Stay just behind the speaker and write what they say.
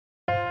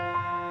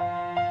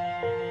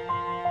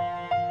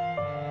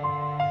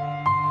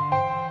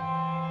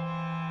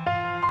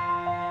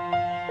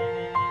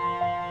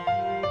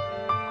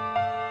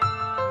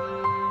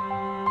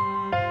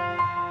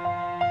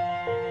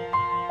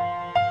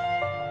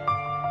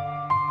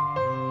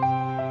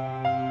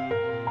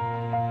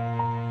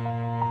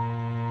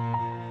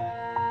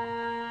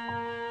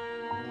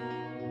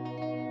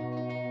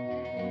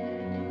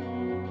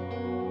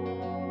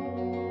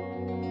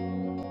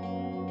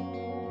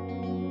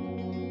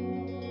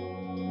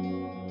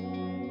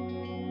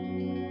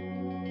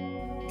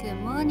Good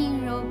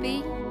morning,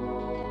 Robbie.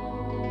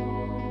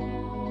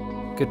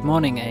 Good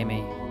morning,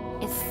 Amy.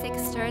 It's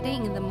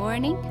 6:30 in the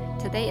morning.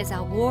 Today is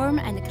a warm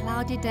and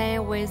cloudy day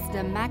with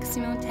the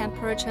maximum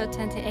temperature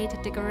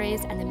 28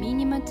 degrees and the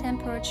minimum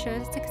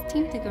temperature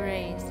 16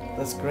 degrees.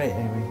 That's great,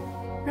 Amy.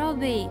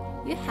 Robbie,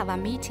 you have a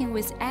meeting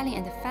with Ellie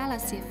and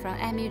Felicity from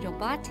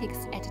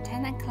Robotics at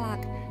 10 o'clock.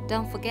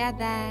 Don't forget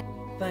that.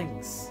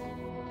 Thanks.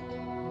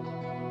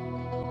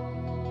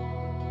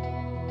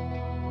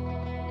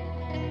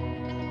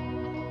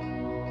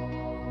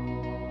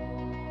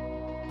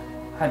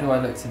 How do I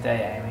look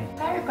today, Amy?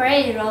 Very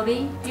great,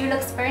 Robbie. You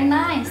look very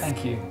nice.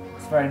 Thank you.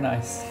 It's very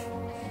nice.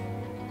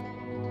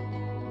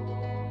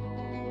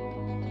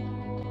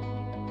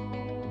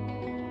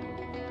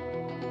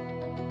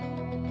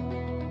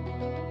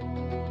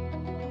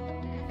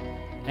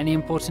 Any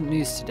important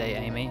news today,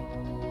 Amy?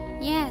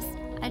 Yes,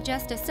 I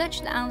just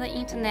searched on the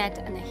internet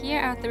and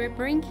here are 3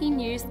 breaking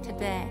news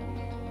today.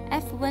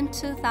 F1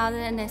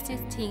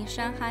 2016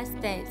 Shanghai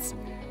States.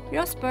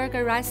 Rosberg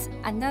writes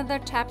another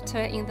chapter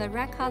in the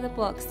record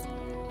books.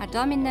 A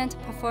dominant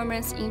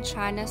performance in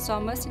China saw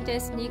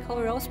Mercedes' Nico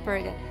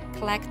Rosberg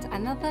collect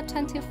another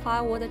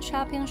 25 World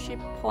Championship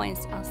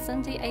points on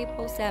Sunday,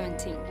 April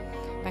 17.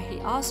 But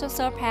he also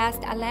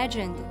surpassed a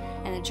legend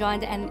and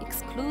joined an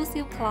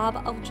exclusive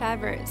club of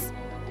drivers.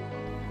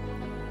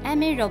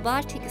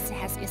 Robotics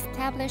has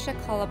established a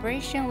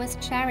collaboration with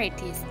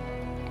charities.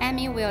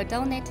 Amy will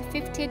donate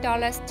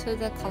 $50 to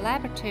the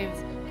collaborative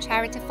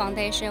charity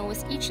foundation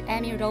with each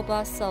Amy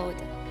robot sold.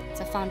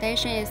 The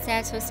foundation is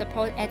set to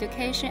support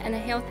education and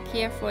health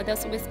care for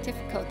those with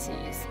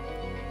difficulties.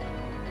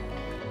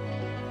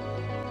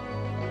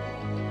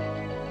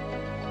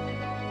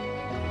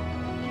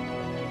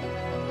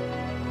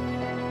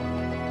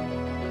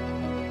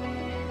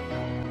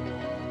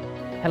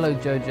 Hello,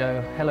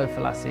 Jojo. Hello,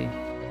 Felicity.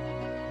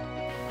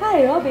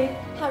 Hi, Robbie.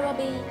 Hi,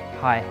 Robbie.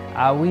 Hi.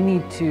 We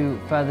need to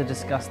further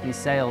discuss the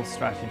sales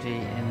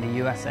strategy in the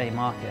USA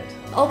market.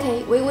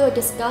 Okay, we will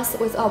discuss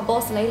with our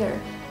boss later,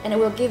 and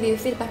we'll give you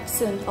feedback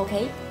soon,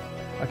 okay?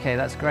 Okay,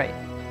 that's great.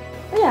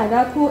 Yeah,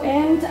 that's cool.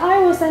 And I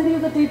will send you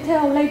the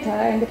detail later,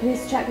 and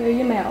please check your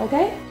email,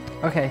 okay?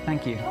 Okay,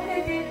 thank you.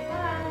 Okay, good.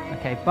 Bye.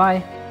 Okay,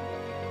 bye.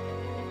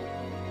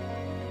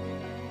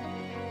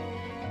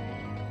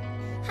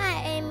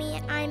 Hi, Amy.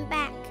 I'm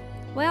back.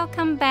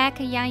 Welcome back,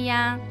 Yang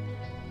Yang.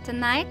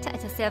 Tonight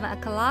at 7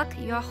 o'clock,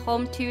 your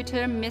home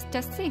tutor,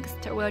 Mr.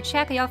 Sixt, will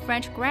check your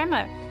French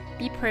grammar.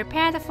 Be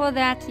prepared for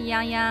that,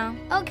 Yang Yang.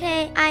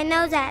 Okay, I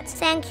know that.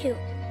 Thank you.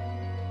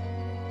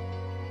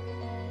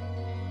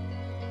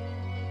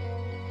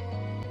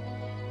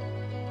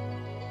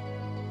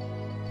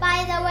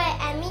 By the way,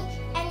 Amy,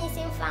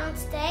 anything fun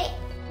today?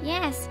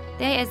 Yes,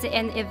 there is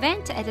an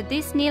event at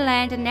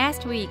Disneyland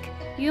next week.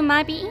 You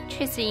might be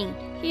interested in.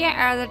 Here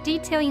are the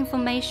detailed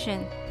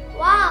information.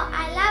 Wow,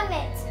 I love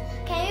it.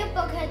 Can you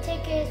book a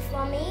ticket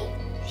for me?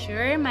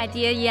 Sure, my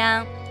dear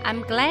Yang.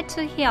 I'm glad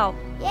to help.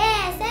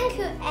 Yeah, thank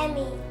you,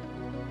 Amy.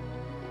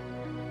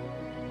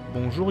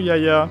 Bonjour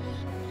Yaya.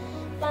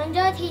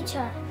 Bonjour,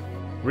 teacher.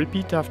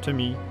 Repeat after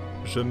me.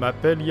 Je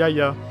m'appelle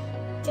Yaya.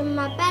 Je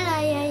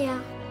m'appelle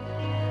Yaya.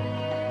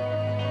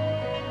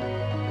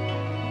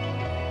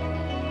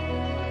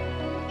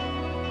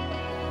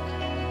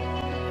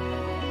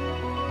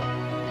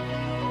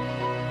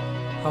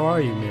 How are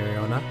you,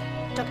 Mariona?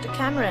 Dr.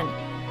 Cameron,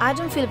 I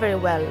don't feel very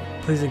well.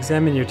 Please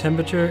examine your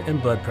temperature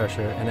and blood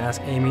pressure and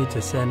ask Amy to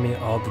send me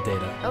all the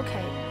data.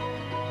 Okay.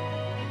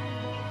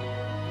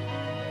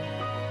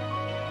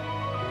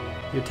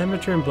 Your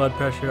temperature and blood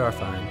pressure are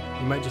fine.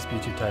 You might just be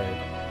too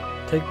tired.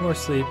 Take more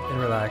sleep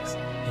and relax,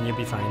 and you'll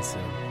be fine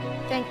soon.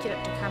 Thank you,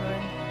 Dr.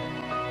 Cameron.